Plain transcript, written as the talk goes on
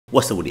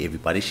What's up with it,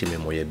 everybody? It's your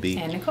man Moya B.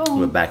 And Nicole.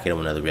 We're back here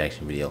with another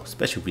reaction video.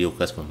 Special video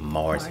request from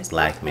Mars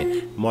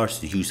Blackman. Mars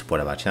is a huge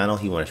supporter of our channel.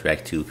 He wants to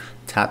react to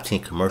top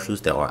 10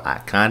 commercials that are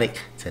iconic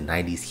to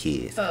 90s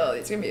kids. Oh,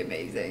 it's gonna be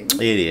amazing.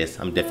 It is.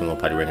 I'm definitely gonna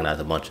probably recognize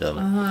a bunch of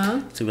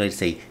them. So we'd like to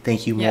say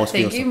thank you, Mars, for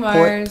your thank you, support.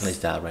 Mars. Let's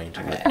dive right into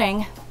it.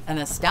 Warning, a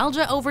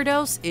nostalgia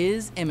overdose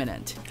is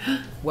imminent.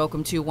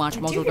 Welcome to remember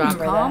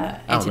WatchMojo.com,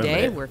 that. I and remember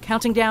today that. we're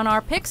counting down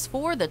our picks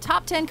for the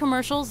top 10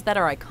 commercials that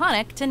are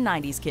iconic to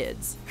 90s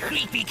kids.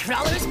 Creepy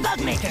crawlers,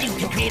 bug maker. You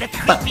can create a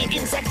creepy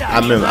insect I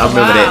remember Wow.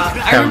 that.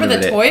 I remember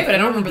the that. toy, but I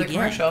don't remember the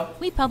Begin. commercial.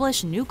 We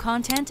publish new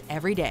content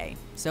every day,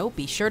 so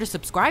be sure to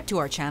subscribe to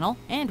our channel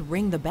and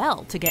ring the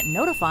bell to get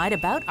notified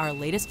about our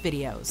latest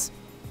videos.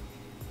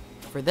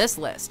 For this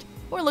list,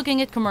 we're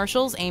looking at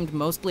commercials aimed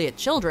mostly at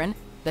children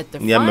that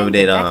define Yeah, I remember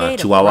the that, decade of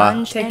Chihuahua.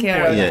 grunge Take and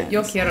care boy of Yeah. bands.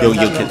 Yo quiero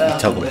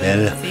Taco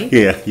Bell. See?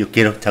 Yeah, yo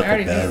quiero Taco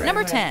already knew Bell. that.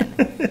 Number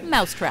 10,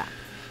 Mousetrap.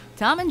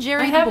 Tom and I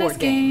Jerry the have board this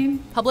game.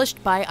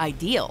 published by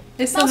Ideal.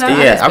 They still Mousetrap have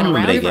Yeah, has I been remember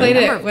around that We for a played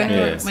number it of when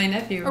decades. my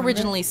nephew. remember?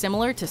 Originally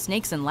similar to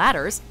Snakes and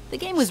Ladders, the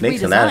game was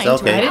Snakes and redesigned Ladders,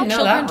 okay. to I allow didn't know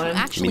children that to one.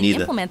 actually Me neither.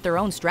 implement their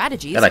own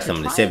strategies I like to some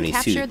of the try and 70s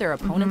capture too. their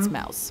opponent's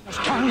mouse.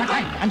 Turn the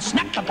crank and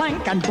snap the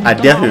blank and I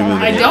definitely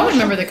remember I that. don't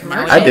remember the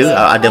commercial. I do.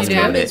 I definitely You do?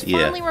 remember It's that. Yeah.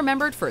 fondly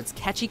remembered for its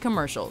catchy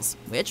commercials,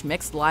 which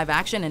mixed live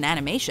action and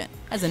animation,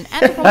 as an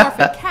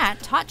anthropomorphic cat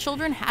taught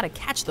children how to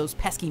catch those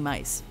pesky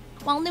mice.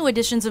 While new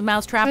editions of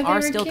Mousetrap But they are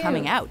were still cute.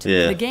 coming out,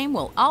 Yeah. the game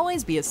will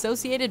always be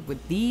associated with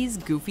these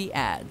goofy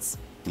ads.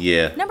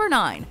 Yeah. Number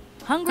 9,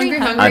 Hungry Hungry,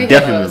 Hungry. hungry I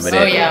definitely Hippos.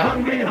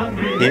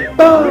 remember that.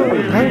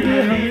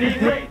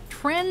 Oh yeah.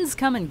 Trends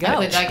come and go. I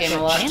played that game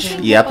a lot, but dancing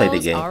too. Yeah, I played the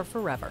hippos game. are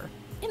forever.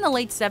 In the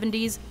late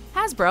 70s,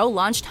 Hasbro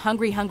launched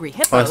Hungry Hungry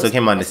Hippos Oh, so it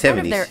came out in the as part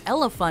of 70s. their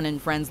Elefun and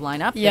Friends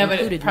lineup Yeah, that but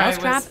it included probably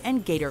Mousetrap was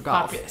and Gator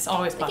Golf. Popular. It's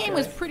always The popular. game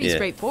was pretty Yeah.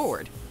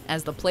 straightforward,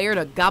 as the player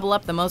to gobble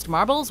up the most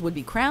marbles would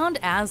be crowned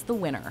as the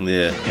winner.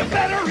 Yeah.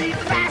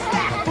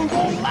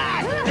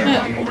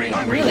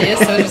 It really is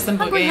so just a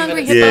simple Hungry game.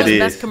 Hungry but Yeah, Hippos' it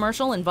best is.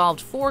 commercial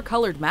involved 4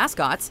 colored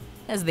mascots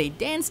as they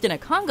danced in a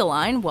conga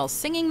line while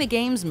singing the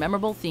game's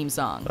memorable theme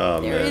song.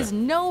 Oh, There man. is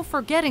no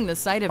forgetting the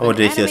sight of I an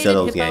wonder if they animated still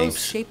sell those hippo's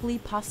games shapely in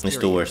posterior.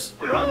 stores.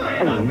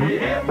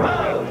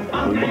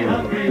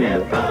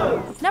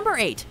 Number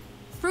 8,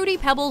 Fruity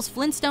Pebbles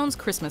Flintstones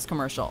Christmas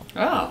commercial.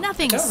 Oh,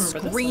 Nothing I don't remember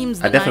this screams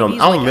I the definitely 90s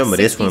don't like a remember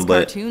this one, 60s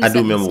but cartoon I set do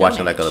in the remember Stone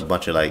watching like a Age.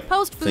 bunch of like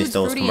Post-Foods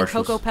Flintstones Fruity and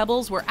commercials. Cocoa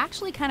Pebbles were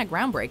actually kind of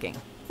groundbreaking,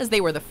 as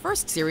they were the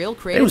first cereal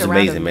created It was around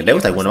amazing, a man. That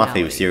was like media one of my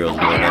favorite personality. cereals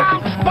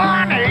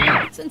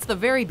growing up. Since the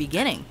very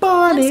beginning,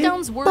 Barney,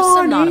 Flintstones were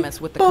Barney, synonymous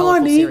with the colorful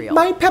Barney, cereal,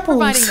 my pebbles.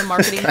 providing the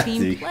marketing See.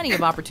 team plenty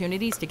of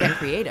opportunities to get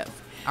creative.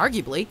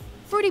 Arguably,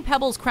 Fruity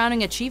Pebbles'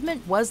 crowning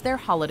achievement was their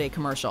holiday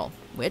commercial,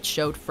 which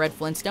showed Fred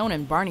Flintstone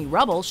and Barney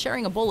Rubble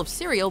sharing a bowl of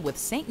cereal with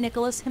St.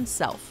 Nicholas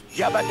himself.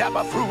 Yabba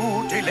dabba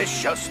fruit,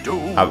 delicious stew.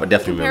 I would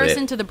definitely In remember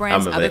comparison that. to the I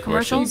brand's remember other that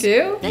commercial. commercials, You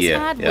do? this Yeah,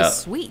 ad yeah.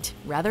 was sweet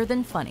rather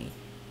than funny.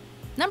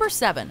 Number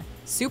 7,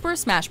 Super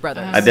Smash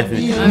Brothers. I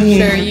definitely. I'm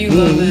sure you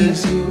love it.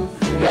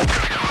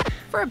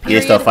 For a they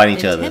period, start fighting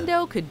each other.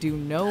 Nintendo could do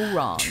no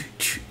wrong.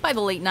 By the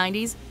late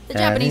 90s, the Got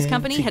Japanese it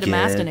company had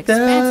amassed an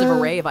together. expansive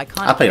array of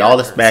iconic I played all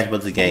the characters. Smash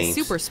Brothers And games,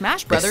 Super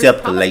Smash Brothers except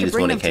the promised latest to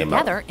bring one them that came out.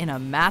 together in a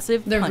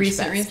massive The punch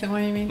recent fest.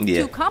 one, you mean? Yeah.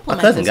 To My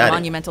complement cousin this got it.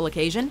 monumental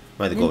occasion,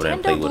 Might have to go over there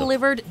and play Nintendo with 'em.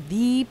 delivered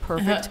the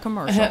perfect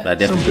commercial. I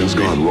definitely Something's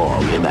gone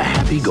wrong in the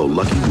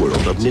happy-go-lucky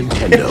world of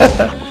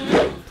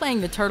Nintendo.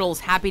 Playing the turtles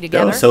happy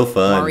together, was so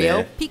fun, Mario,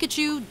 man.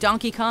 Pikachu,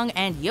 Donkey Kong,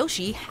 and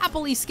Yoshi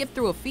happily skip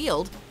through a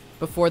field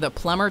before the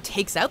plumber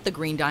takes out the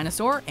green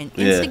dinosaur and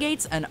Yeah.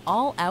 instigates an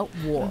all-out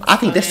war. I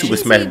think that's Super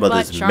Cheesy Smash but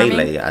Brothers charming,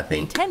 Melee, I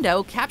think.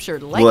 Nintendo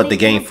captured Well, lightning the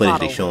game in a footage they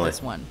bottle with showing.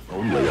 this one.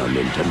 Only on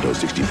Nintendo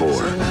 64.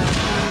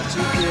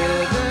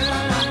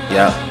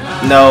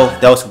 Yeah. No,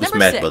 that was Super Number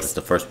Smash 6, Brothers,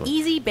 the first one.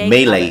 Easy Bake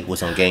Melee Oven.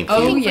 was on GameCube.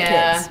 Oh, Eating for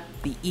yeah. kids.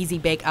 The Easy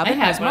Bake Oven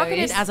had was one of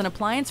marketed these. as an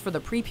appliance for the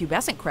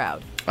prepubescent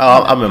crowd. Oh,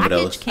 I remember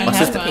Package those. came My with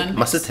sister, one.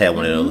 my sister had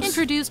one of those.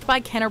 Introduced by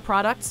Kenner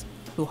Products,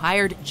 who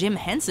hired Jim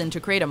Henson to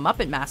create a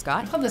Muppet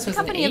mascot, thought this the was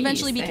an company 80s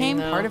eventually thing, became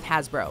though. part of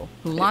Hasbro,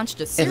 who launched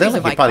a looked series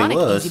of like it probably iconic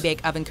was. Easy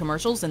Bake Oven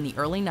commercials in the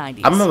early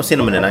 90s. I remember seeing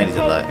them in the 90s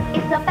a lot.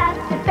 It's so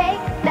fast to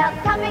bake, melt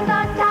coming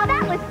on top.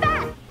 That was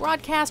fast.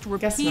 Broadcast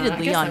Guess not. I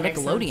repeatedly guess on that makes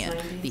sense, Nickelodeon.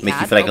 90s. The Make you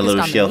ad feel like a focused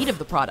little on shelf. the meat of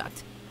the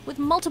product, with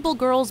multiple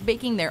girls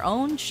baking their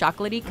own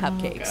chocolatey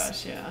cupcakes. Oh,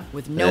 gosh, yeah.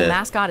 With no Yeah.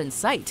 mascot in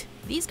sight,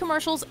 these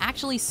commercials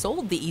actually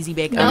sold the Easy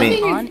Bake I Oven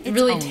mean- on Nothing its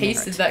really own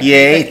tasted merit. that Yeah,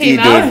 good it that came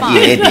did. out. Yeah,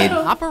 it did.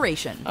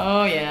 Operation.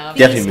 Oh, yeah.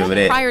 Definitely remember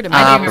that. Prior to I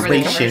do remember the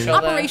Operation. commercial,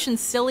 though. Operation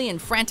silly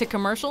and frantic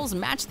commercials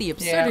match the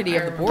absurdity I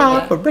of the remember board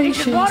that. game.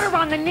 Operation. Water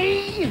on the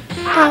knee.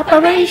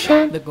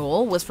 Operation. The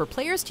goal was for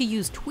players to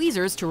use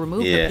tweezers to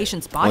remove Yeah. the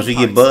patient's body Once you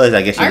parts. get buzzed,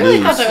 I guess you I really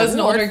lose. thought that was an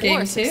Reward older for game,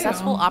 a too.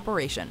 Successful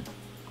operation.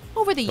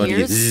 Over the Once you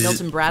get years, zzz,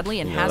 Milton Bradley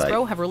and you know, Hasbro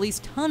like- have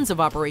released tons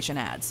of Operation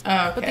ads.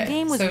 Oh, But the okay.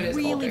 game was So it is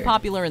really older.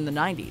 popular in the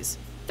 90s.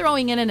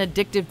 Throwing in an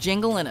addictive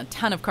jingle and a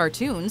ton of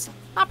cartoons,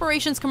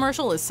 Operations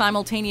commercial is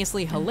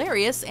simultaneously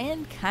hilarious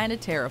and kinda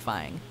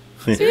terrifying.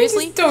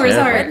 Seriously, His door is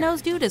the hard.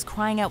 red-nosed dude is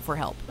crying out for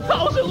help.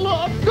 How's it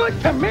look? Good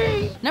to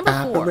me. Number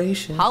 4,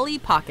 Operation. Polly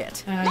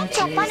Pocket. Let's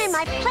have fun in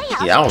my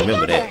playhouse. Yeah, I don't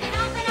remember together.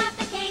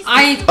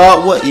 I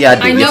Oh, what? Yeah, I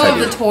do. I yes, know I of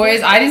do. the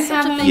toys. I didn't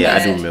have Such a them. thing Yeah, I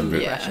as do remember.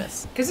 Yeah.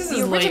 Precious. Because this The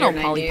is original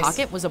later Polly 90s.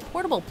 Pocket was a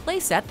portable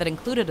playset that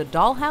included a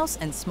dollhouse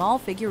and small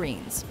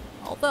figurines.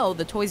 Although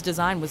the toy's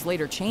design was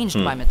later changed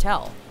by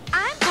Mattel.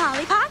 I'm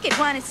Polly Pocket.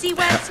 Want to see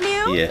what's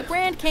new? Yeah. The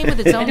brand came with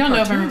its own I don't know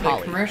if I cartoon remember the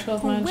Polly,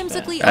 commercials who much, but-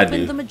 whimsically I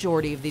opened do. the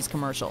majority of these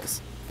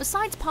commercials.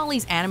 Besides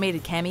Polly's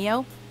animated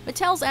cameo,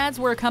 Mattel's ads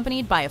were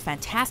accompanied by a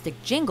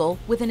fantastic jingle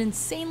with an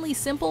insanely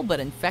simple but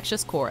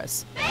infectious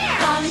chorus.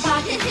 Polly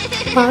Pocket.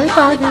 Polly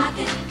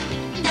Pocket.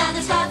 Now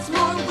there's lots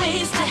more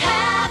ways to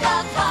have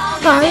a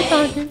Polly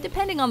Pocket.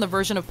 Depending on the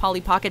version of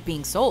Polly Pocket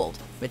being sold,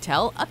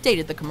 Mattel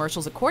updated the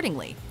commercials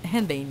accordingly,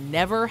 and they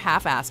never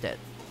half-assed it.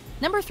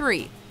 Number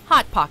 3,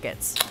 Hot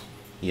Pockets.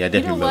 Yeah, I You know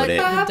definitely what?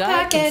 remember that. The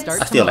diet can Pockets.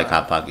 start I still like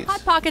tomorrow. Hot Pockets.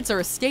 Hot Pockets are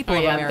a staple Oh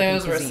of yeah, American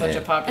those were cuisine. such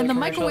a popular And the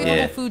commercial. microwavable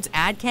Yeah. foods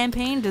ad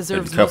campaign Be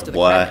deserves most careful, of the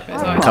boy.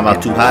 credit. Come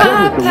out too hot.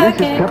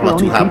 Come out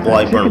too hot,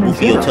 boy. Burn the roof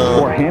of your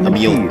tongue. I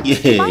mean,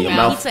 your Buying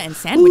mouth. pizza and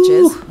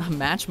sandwiches, a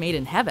match made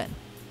in heaven.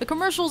 The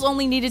commercials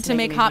only needed to making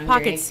make me Hot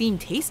hungry. Pockets seem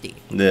tasty.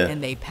 Yeah.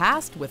 And they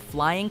passed with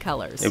flying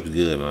colors. It was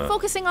good, man.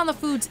 Focusing on the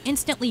food's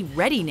instantly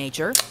ready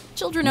nature,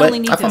 children But only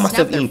need I to found snap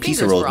myself their eating pizza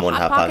fingers rolls for a more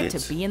than Hot Hot Pocket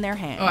Pockets. to be in their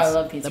hands. Oh, I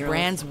love pizza The rolls.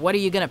 brand's "What are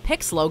you gonna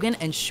pick" slogan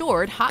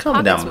ensured Hot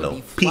Comment Pockets down would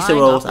below. be Pizza flying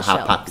rolls off or the Hot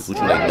shelves. Pockets? Which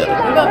you like What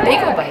better? about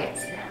Bagel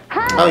Bites?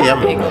 Oh, yeah,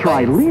 I remember.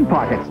 Try lean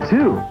pockets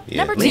too. Yeah,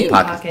 Number Lean 2,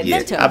 Pockets. Yeah,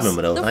 Mentos, I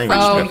remember those. the I ain't fresh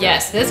really Oh remember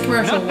yes, this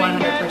commercial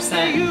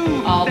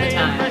 100% all the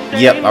time.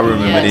 those. Yep, I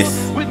remember Yes.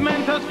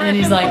 this. And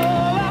he's like,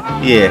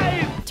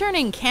 Yeah.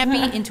 turning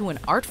campy into an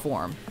art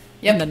form.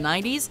 Yep. In the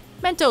 90s,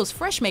 Mentos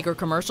Freshmaker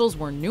commercials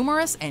were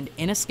numerous and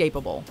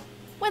inescapable.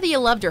 Whether you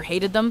loved or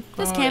hated them,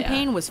 this Oh,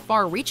 campaign yeah. was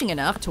far-reaching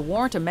enough to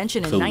warrant a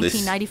mention in Clueless.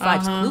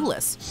 1995's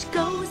Clueless,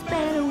 Goes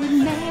better with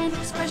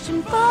Mentos fresh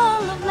and full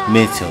of life.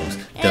 Mentos,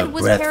 the and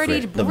was breath parodied I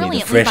mean, the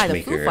brilliantly fresh by the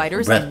maker, Foo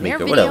Fighters breath in their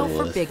maker, video whatever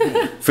for it was. Big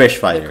Me. Fresh The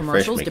fighter, fresh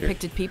commercials maker.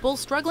 depicted people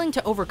struggling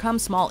to overcome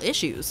small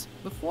issues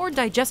before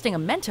digesting a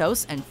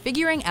Mentos and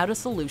figuring out a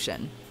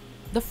solution.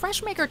 The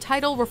Freshmaker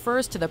title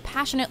refers to the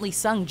passionately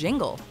sung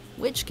jingle,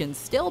 which can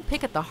still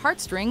pick at the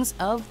heartstrings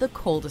of the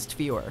coldest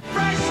viewer.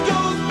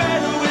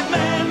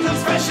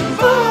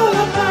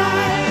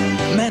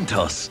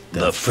 Mentos,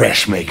 the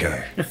fresh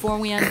maker. Before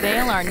we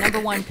unveil our number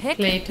 1 pick,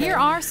 Clayton. here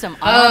are some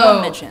honorable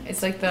oh, mentions.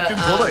 it's like the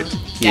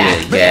Yeah,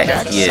 Gak.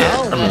 Gak, yeah.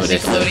 I remember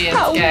that too.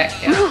 Nickelodeon Gak. Yeah.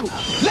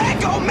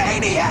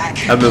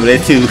 Legomaniac. I remember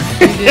that too. You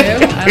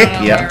do? I don't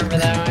know. Yeah. I remember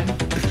that one.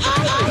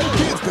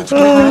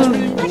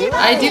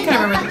 I do kind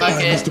of remember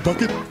the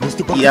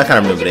bucket. Yeah, I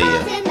kind of remember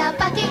that, Balls in the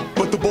bucket.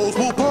 But the balls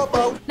will pop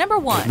out. Number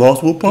 1.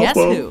 Balls will pop Guess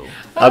out. Who?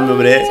 I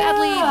remember that.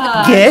 Sadly,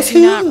 the Guess cards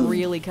do not Who?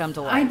 really come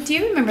to life. I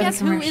do remember Guess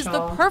the Who commercial. is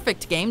the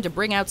perfect game to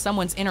bring out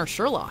someone's inner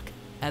Sherlock,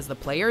 as the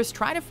players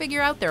try to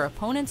figure out their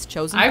opponent's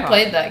chosen I product.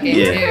 played that game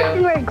Yeah.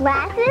 too. Wear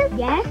glasses?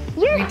 Yes.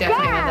 You're We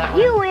definitely had that Sam.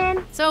 one. You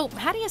win. So,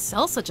 how do you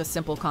sell such a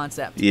simple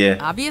concept? Yeah.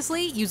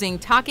 Obviously, using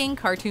talking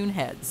cartoon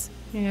heads.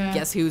 Yeah.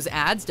 Guess Who's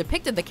ads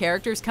depicted the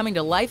characters coming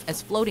to life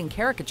as floating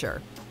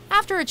caricature.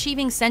 After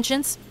achieving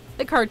sentience,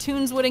 the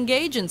cartoons would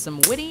engage in some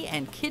witty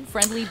and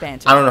kid-friendly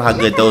banter. I don't know how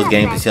good those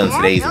games are selling in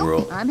today's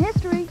world. I'm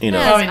history. You know.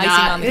 Yeah. Probably icing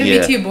not. on the It'd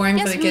cake. be too boring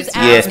Guess for the Who's kids.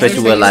 ads Yeah, are especially just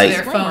with, using like-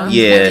 their phone,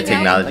 yeah, pointing out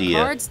technology, The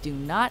yeah. cards do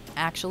not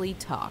actually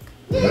talk.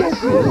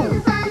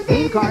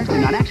 Cards do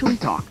not actually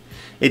talk.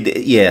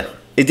 Yeah.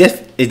 It's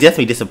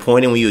definitely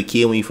disappointing when you're a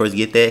kid when you first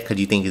get that because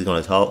you think it's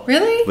gonna talk.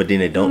 Really? But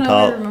then it don't I don't know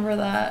if I talk. remember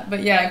that.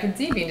 But yeah, I could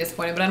see being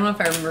disappointed, but I don't know if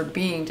I remember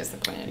being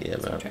disappointed. Yeah,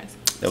 That's what man. I'm trying to say.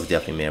 That was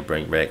definitely, man,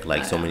 bring back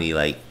like so many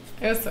like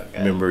It was so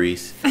good.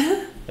 memories.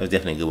 It was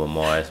definitely good with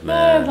Mars, Oh, I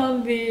man.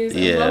 love these.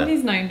 Yeah. I love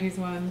these 90s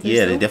ones.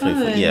 Yeah, so they're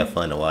definitely fun.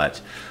 fun to watch.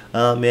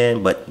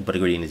 Man, but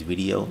agree in this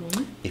video.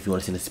 If you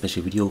want to send a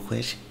special video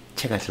request,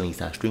 check out the links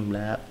to our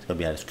Streamlab. It's gonna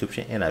be in the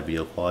description and our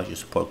video calls. Your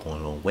support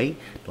going a long way.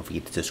 Don't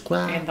forget to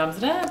subscribe. And thumbs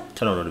it up.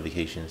 Turn on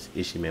notifications.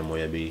 It's your man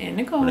Moya B. And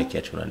Nicole. I'm gonna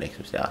catch you on our next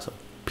episode.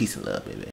 Peace and love, baby.